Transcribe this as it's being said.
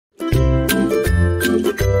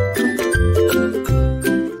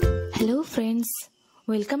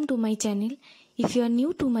Welcome to my channel. If you are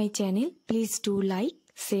new to my channel, please do like,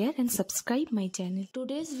 share and subscribe my channel.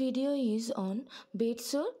 Today's video is on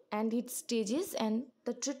bedsore and its stages and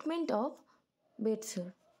the treatment of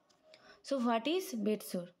bedsore. So what is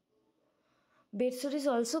bedsore? Bedsore is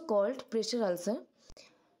also called pressure ulcer.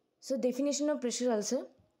 So definition of pressure ulcer.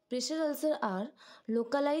 Pressure ulcer are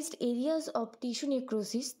localized areas of tissue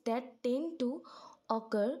necrosis that tend to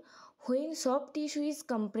occur when soft tissue is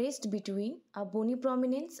compressed between a bony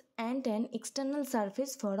prominence and an external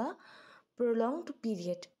surface for a prolonged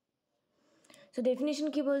period. So definition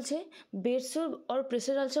কি বলছে, bedsore or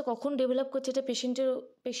pressure ulcer কখন develop করছে এটা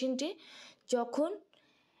পেশেন্টে যখন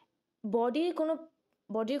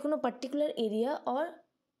বডির কোনো particular area or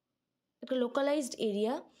একটা localised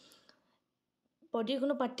area বডির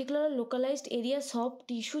কোনো particular localised area soft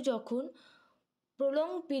tissue যখন প্রলং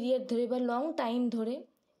পিরিয়ড ধরে বা লং টাইম ধরে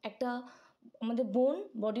একটা আমাদের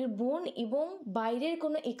বডির বোন এবং বাইরের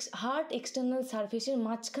কোনো হার্ড এক্সটার্নাল সারফেসের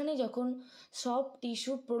মাঝখানে যখন সফট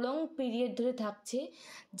টিস্যু প্রলং পিরিয়ড ধরে থাকছে,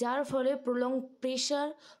 যার ফলে প্রলং প্রেশার,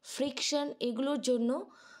 ফ্রিকশন এগুলোর জন্য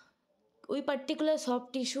ওই পার্টিকুলার সফট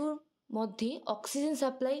টিস্যুর মধ্যে অক্সিজেন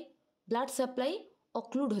সাপ্লাই, ব্লাড সাপ্লাই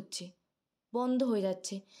অক্লুড হচ্ছে, বন্ধ হয়ে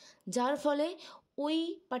যাচ্ছে, যার ফলে ওই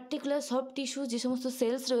পার্টিকুলার সফট টিস্যু যে সমস্ত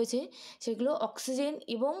সেলস রয়েছে সেগুলো অক্সিজেন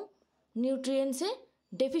এবং নিউট্রিয়েন্টসে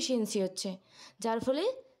ডেফিসিয়েন্সি হচ্ছে, যার ফলে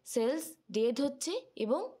সেলস ডেথ হচ্ছে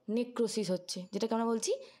এবং নেক্রোসিস হচ্ছে, যেটাকে আমরা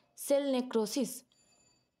বলছি সেল নেক্রোসিস।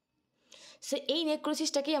 সো এই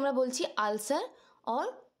নেক্রোসিসটাকেই আমরা বলছি ulcer or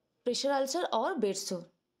pressure ulcer or bedsore.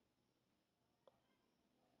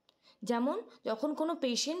 যেমন যখন কোনো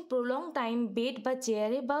পেশেন্ট প্রলং টাইম বেড বা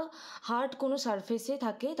চেয়ারে বা হার্ড কোনো সারফেসে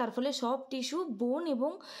থাকে, তার ফলে সব টিস্যু বোন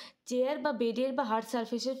এবং চেয়ার বা বেডের বা হার্ড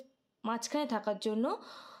সারফেসের মাঝখানে থাকার জন্য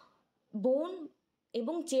বোন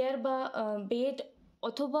এবং চেয়ার বা বেড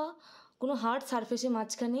অথবা কোনো হার্ড সারফেসের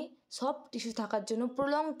মাঝখানে সব টিস্যু থাকার জন্য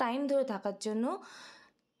প্রলং টাইম ধরে থাকার জন্য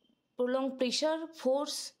প্রলং প্রেশার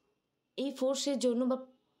ফোর্স, এই ফোর্সের জন্য বা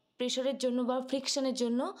প্রেশারের জন্য বা ফ্রিকশনের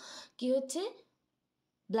জন্য কি হচ্ছে,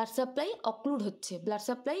 ব্লাড সাপ্লাই অক্লুড হচ্ছে, ব্লাড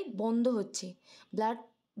সাপ্লাই বন্ধ হচ্ছে, ব্লাড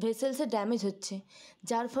ভেসেলসের ড্যামেজ হচ্ছে,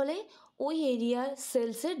 যার ফলে ওই এরিয়ার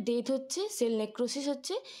সেলসের ডেথ হচ্ছে, সেল নেক্রোসিস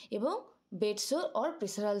হচ্ছে এবং bedsore or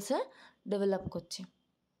pressure ulcer develop করছে।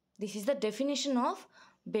 This is the definition of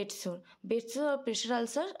bedsore. Bedsore or pressure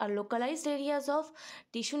ulcer are localized areas of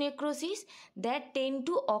tissue necrosis that tend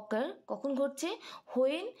to occur কখন ঘটছে,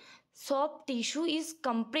 when soft tissue is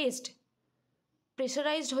compressed,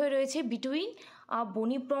 pressurized হয়ে রয়েছে between a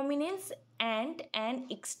bony prominence and an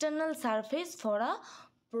external surface for a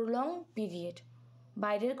prolonged period,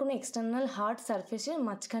 বাইরের কোনো external hard সারফেসের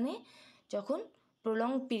মাঝখানে যখন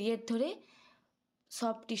prolong period ধরে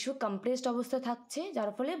সফট টিস্যু কম্প্রেসড অবস্থা থাকছে, যার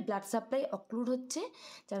ফলে ব্লাড সাপ্লাই অক্লুড হচ্ছে,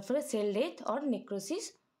 যার ফলে সেল ডেথ অর নেক্রোসিস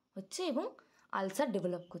হচ্ছে এবং আলসার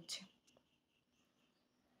ডেভেলপ করছে।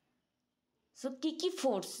 সো কি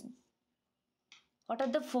force, what are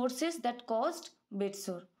the forces that caused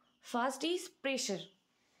bedsore? First is pressure.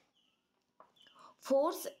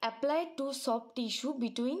 Force applied to soft tissue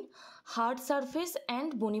between hard surface and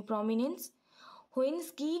bony prominence when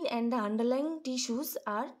skin and the underlying tissues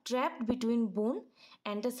are trapped between bone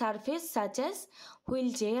and a surface such as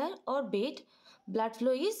wheelchair or bed, blood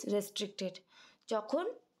flow is restricted. যখন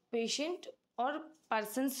patient or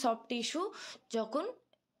person's soft tissue যখন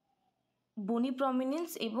bony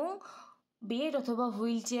prominence এবং bed অথবা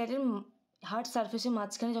wheel চেয়ারের hard সারফেসের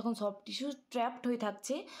মাঝখানে যখন soft tissue trapped হয়ে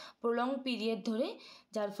থাকছে প্রলং পিরিয়ড ধরে,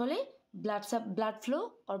 যার ফলে ব্লাড ফ্লো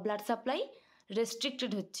আর ব্লাড সাপ্লাই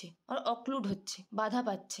রেস্ট্রিক্টেড হচ্ছে আর অক্লুড হচ্ছে, বাধা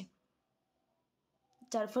পাচ্ছে,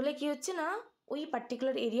 যার ফলে কি হচ্ছে না, ওই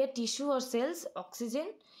পার্টিকুলার এরিয়া টিস্যু আর সেলস অক্সিজেন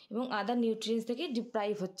এবং আদার নিউট্রিয়েন্টস থেকে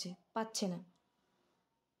ডিপ্রাইভ হচ্ছে, পাচ্ছে না,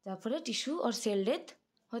 যার ফলে টিস্যু আর সেল ডেথ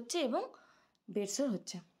হচ্ছে এবং বেডসোর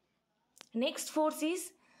হচ্ছে। Next force is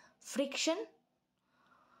friction.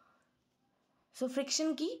 So friction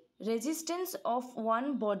কি, resistance of one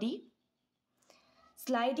body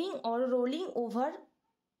sliding or rolling over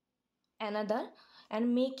another and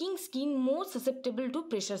making skin more susceptible to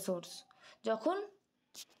pressure source. যখন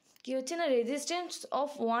কি হচ্ছে না, resistance of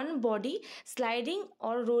one body sliding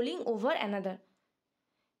or rolling over another,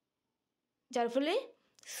 যার ফলে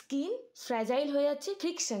skin fragile হয়ে যাচ্ছে,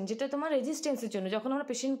 friction যেটা তোমার রেজিস্ট্যান্সের জন্য, যখন আমরা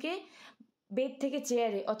পেশেন্টকে বেড থেকে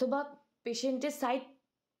চেয়ারে অথবা পেশেন্টের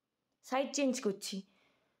সাইড চেঞ্জ করছি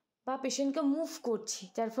বা পেশেন্টকে মুভ করছি,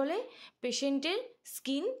 যার ফলে পেশেন্টের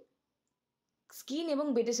স্কিন এবং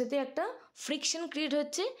বেডের সাথে একটা ফ্রিকশন ক্রিয়েট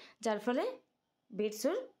হচ্ছে, যার ফলে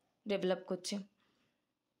বেডসোর ডেভেলপ করছে।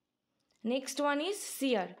 Next one is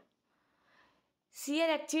shear.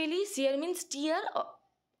 Shear means tear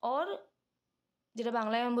or যেটা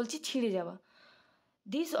বাংলায় আমি বলছি ছিঁড়ে যাওয়া।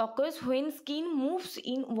 This occurs when skin moves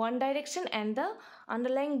in one direction and the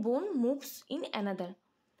underlying বোন মুভস ইন অ্যানাদার।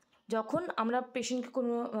 যখন আমরা পেশেন্টকে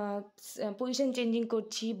কোনো পজিশন চেঞ্জিং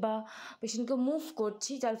করছি বা পেশেন্টকে মুভ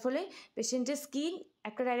করছি, যার ফলে পেশেন্টের স্কিন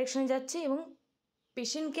একটা ডাইরেকশনে যাচ্ছে এবং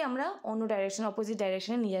পেশেন্টকে আমরা অন্য ডাইরেকশন, অপোজিট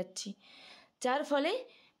ডাইরেকশনে নিয়ে যাচ্ছি, যার ফলে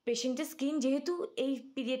পেশেন্টের স্কিন যেহেতু এই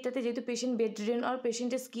পিরিয়ডটাতে যেহেতু পেশেন্ট বেডরিডেন আর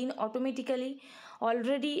পেশেন্টের স্কিন অটোমেটিক্যালি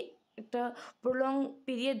অলরেডি একটা প্রলং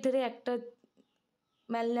পিরিয়ড ধরে একটা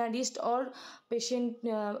ম্যালনারিশড অর পেশেন্ট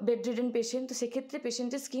বেডরিডেন পেশেন্ট, তো সেক্ষেত্রে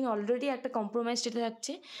পেশেন্টের স্কিন অলরেডি একটা কম্প্রোমাইজ স্টেটে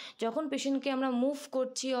থাকছে। যখন পেশেন্টকে আমরা মুভ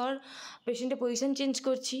করছি অর পেশেন্টের পজিশন চেঞ্জ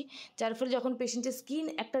করছি, যার ফলে যখন পেশেন্টের স্কিন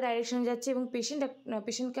একটা ডাইরেকশনে যাচ্ছে এবং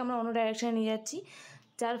পেশেন্টকে আমরা অন্য ডাইরেকশনে নিয়ে যাচ্ছি,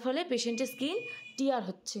 যার ফলে পেশেন্টের স্কিন টিয়ার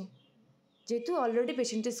হচ্ছে, যেহেতু অলরেডি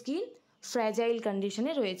পেশেন্টের স্কিন ফ্র্যাজাইল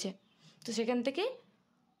কন্ডিশনে রয়েছে। তো সেখান থেকে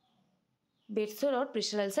bedsore or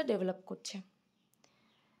pressure ulcer develop করছে।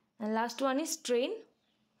 Last one is strain.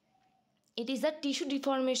 It is the tissue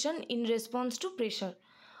deformation in response to pressure.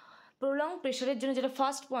 Prolong প্রেশারের জন্য, যেটা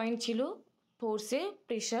ফার্স্ট পয়েন্ট ছিল ফোর্সে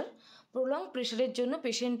প্রেশার, প্রলং প্রেশারের জন্য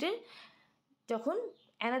পেশেন্টের যখন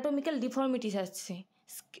অ্যানাটমিক্যাল ডিফর্মিটিস আসছে,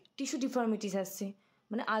 টিস্যু ডিফর্মিটিস আসছে,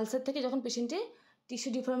 মানে আলসার থেকে যখন পেশেন্টে টিস্যু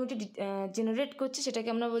ডিফর্মিটি জেনারেট করছে, সেটাকে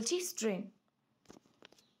আমরা বলছি strain.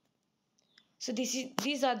 So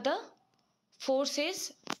these are the forces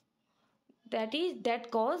that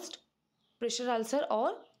caused pressure ulcer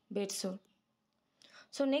or bedsore.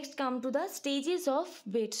 So next come to the stages of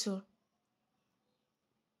bedsore.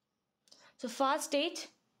 So first stage,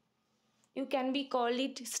 you can be called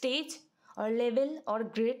it stage or level or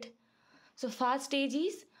grade. So first stage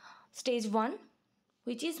is stage 1,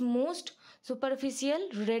 which is most superficial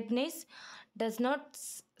redness does not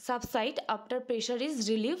subside after pressure is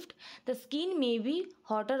relieved. The skin may be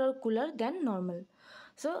hotter or cooler than normal.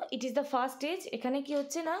 So it is the first stage. এখানে কি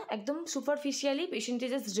হচ্ছে না, একদম superficially পেশেন্টের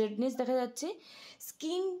just redness দেখা যাচ্ছে,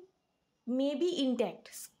 skin may be intact,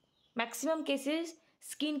 maximum cases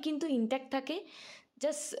skin কিন্তু intact থাকে,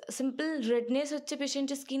 জাস্ট সিম্পল রেডনেস হচ্ছে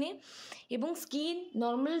পেশেন্টের স্কিনে, এবং স্কিন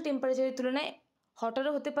নর্মাল টেম্পারেচারের তুলনায়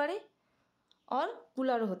হটারও হতে পারে और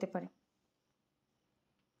কুলারও হতে পারে।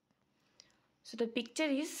 So the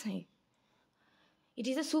picture is, it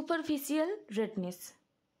is a superficial redness,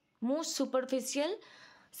 most superficial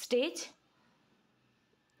stage,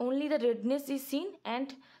 only the redness is seen and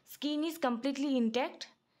skin is completely intact.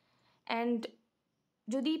 And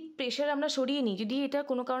যদি প্রেশার আমরা সরিয়ে নিই, যদি এটা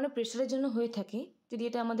কোনো কারণে প্রেশারের জন্য হয়ে থাকে, যদি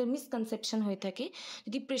এটা আমাদের মিসকনসেপশন হয়ে থাকে,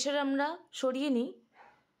 যদি প্রেশার আমরা সরিয়ে নিই,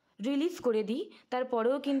 রিলিফ করে দিই,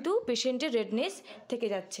 তারপরেও কিন্তু পেশেন্টের রেডনেস থেকে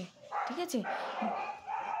যাচ্ছে, ঠিক আছে।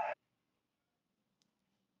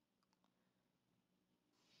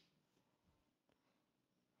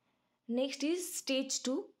 Next is stage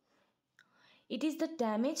 2. It is the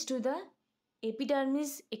damage to the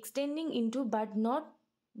epidermis extending into but not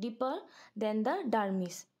deeper than the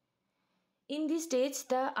dermis. In this stage,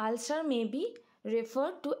 the ulcer may be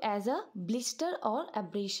referred to as a blister or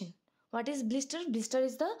abrasion. What is blister? Blister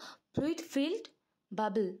is the fluid-filled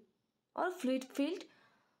bubble or fluid-filled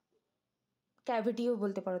cavity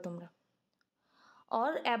বলতে পারো তোমরা,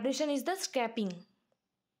 or abrasion is the scraping,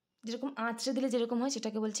 যেরকম আঁচড়ে দিলে যেরকম হয়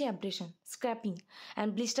সেটাকে বলছি abrasion, scraping, and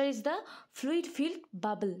blister is the fluid field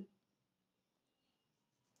bubble.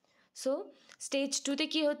 So stage 2তে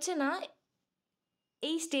কী হচ্ছে না,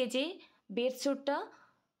 এই স্টেজে বেডসোরটা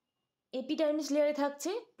এপিডার্মিস লেয়ারে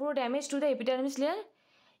থাকছে, পুরো damage to the epidermis layer,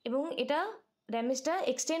 এবং এটা ড্যামেজটা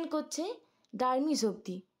এক্সটেন্ড করছে ডার্মিস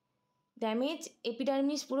অবধি। ড্যামেজ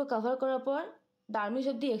এপিডার্মিস পুরো কভার করার পর ডার্মিস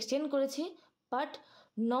অবধি এক্সটেন্ড করেছে, বাট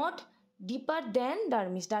নট ডিপার দ্যান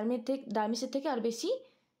ডার্মিস, ডার্মিসের থেকে আর বেশি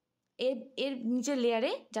এর নিচের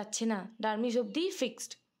লেয়ারে যাচ্ছে না, ডার্মিস অবধি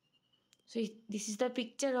fixed. So this is the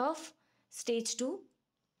picture of stage 2.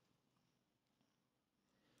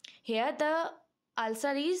 Here the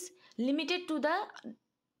ulcer is limited to the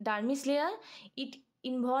dermis layer. It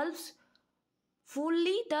involves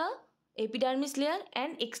fully the epidermis layer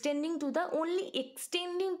and extending to the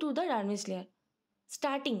dermis layer.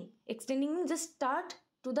 Extending just start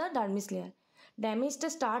to the dermis layer. ড্যামেজটা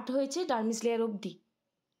start হয়েছে dermis layer অবধি,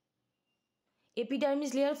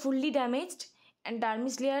 epidermis layer fully damaged and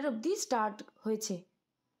dermis layer অবধি start হয়েছে,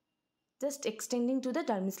 just extending to the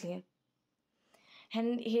dermis layer. And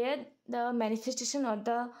here the manifestation or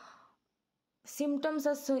the symptoms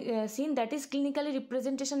are seen, that is clinically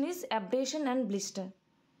representation is abrasion and blister.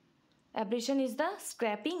 Abrasion is the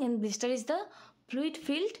scraping and blister is the fluid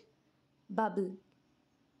filled bubble.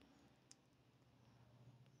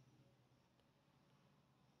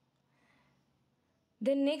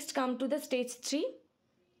 Then next come to the stage 3.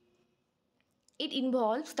 It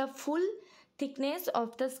involves the full thickness of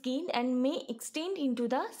the skin and may extend into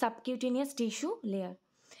the subcutaneous tissue layer.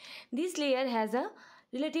 This layer has a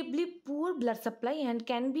relatively poor blood supply and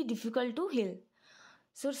can be difficult to heal.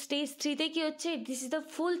 So stage 3 তে কি হচ্ছে, this is the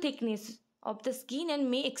full thickness of the skin and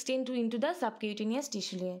may extend into the subcutaneous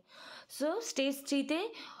tissue layer. So stage 3 তে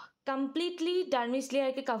completely dermis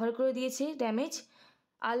layer কে cover করে দিয়েছে damage.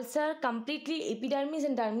 Ulcer completely epidermis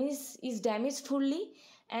and dermis is damaged fully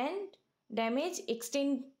and damage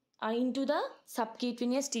extend into the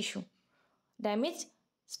subcutaneous tissue. Damage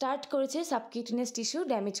start করেছে subcutaneous tissue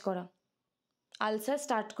damage করা. Ulcer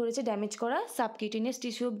start করেছে damage করা subcutaneous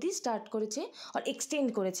tissue অবধি start করেছে আর extend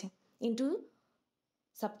করেছে into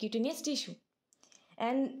subcutaneous tissue.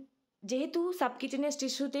 And যেহেতু subcutaneous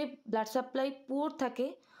টিস্যুতে blood supply poor থাকে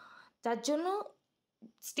তার জন্য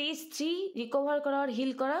স্টেজ 3 রিকভার করা আর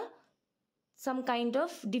হিল করা some kind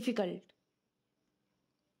of difficult,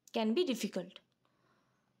 can be difficult.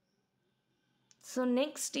 So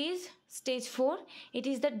next is stage 4. It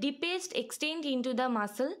is the deepest extent into the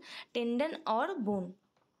muscle, tendon or bone.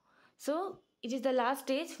 So it is the last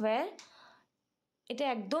stage where এটা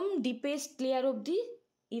একদম deepest layer অবধি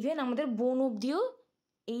even আমাদের বোন অবধিও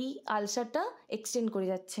এই আলসারটা extend করে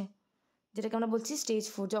যাচ্ছে, যেটাকে আমরা বলছি স্টেজ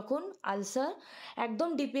 4। যখন আলসার একদম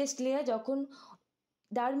ডিপেস্ট লেয়ার, যখন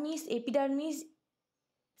dermis, epidermis,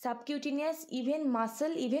 subcutaneous, even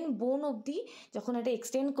muscle, even বোন অবধি যখন এটা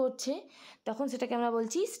এক্সটেন্ড করছে তখন সেটাকে আমরা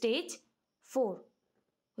বলছি stage 4,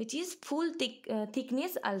 which is full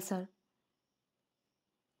thickness ulcer.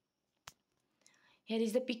 Here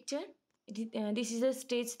is the picture. This is the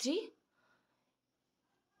stage 3.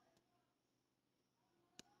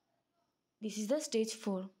 This is the stage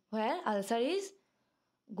 4 where ulcer is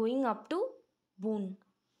going up to bone,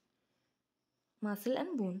 muscle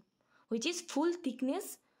and bone, which is full thickness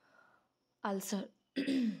ulcer.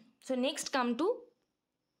 So next come to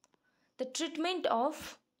the treatment of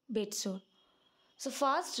bedsore. So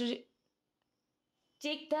first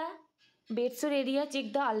check the bedsore area, check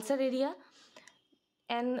the ulcer area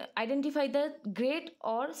and identify the grade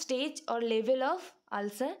or stage or level of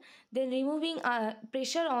ulcer. Then removing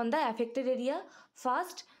pressure on the affected area.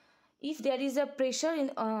 First, if there is a pressure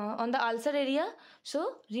on the ulcer area, so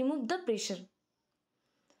remove the pressure.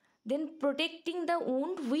 Then protecting the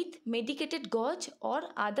wound with medicated gauze or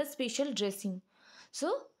other special dressing. So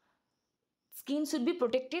skin should be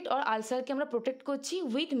protected or ulcer কে আমরা protect করছি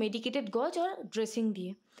with medicated gauze or dressing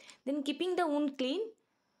দিয়ে. Then keeping the wound clean,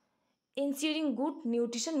 ensuring good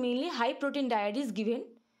nutrition, mainly high protein diet is given.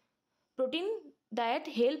 Protein diet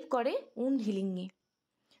help করে wound healing এ।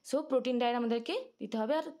 So protein diet আমাদেরকে দিতে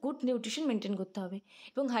হবে আর good nutrition maintain করতে হবে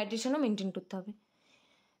এবং হাইড্রেশনও maintain করতে হবে।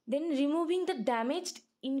 দেন removing the damaged,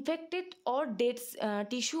 infected or dead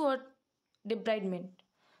tissue or ডেব্রাইডমেন্ট।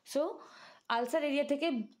 So ulcer area থেকে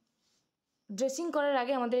ড্রেসিং করার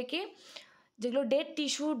আগে আমাদেরকে যেগুলো dead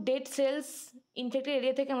tissue, dead sales, infected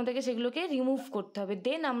area থেকে আমাদেরকে সেগুলোকে রিমুভ করতে হবে।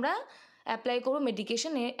 দেন আমরা অ্যাপ্লাই করবো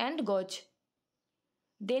মেডিকেশন অ্যান্ড গজ।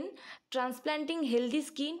 দেন ট্রান্সপ্ল্যান্টিং healthy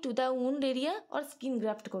skin to the wound area or skin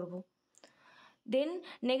graft করবো। দেন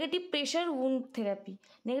negative pressure wound therapy.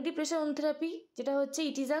 Negative pressure wound therapy যেটা হচ্ছে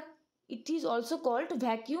it is also called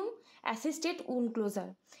vacuum assisted wound closure.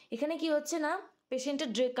 এখানে কি হচ্ছে না, পেশেন্টের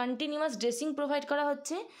কন্টিনিউয়াস ড্রেসিং প্রোভাইড করা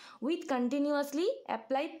হচ্ছে with continuously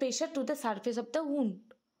apply pressure to the surface of the wound.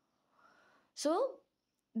 So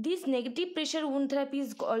this negative pressure wound therapy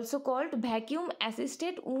is also called vacuum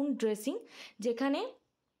assisted wound dressing, যেখানে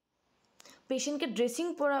পেশেন্টকে dressing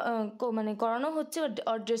করানো হচ্ছে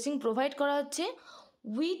আর ড্রেসিং প্রোভাইড করা হচ্ছে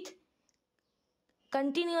with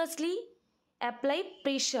continuously apply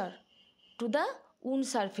pressure to the wound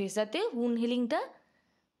surface, যাতে wound হিলিংটা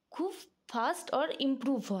খুব fast or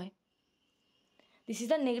improve হয়। This is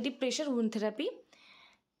the negative pressure wound therapy.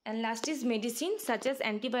 And last is medicine such as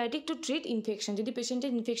antibiotic to treat infection. যদি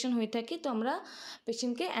পেশেন্টের infection হয়ে থাকে তো আমরা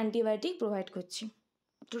পেশেন্টকে অ্যান্টিবায়োটিক প্রোভাইড করছি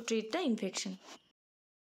টু ট্রিট দ্য ইনফেকশন।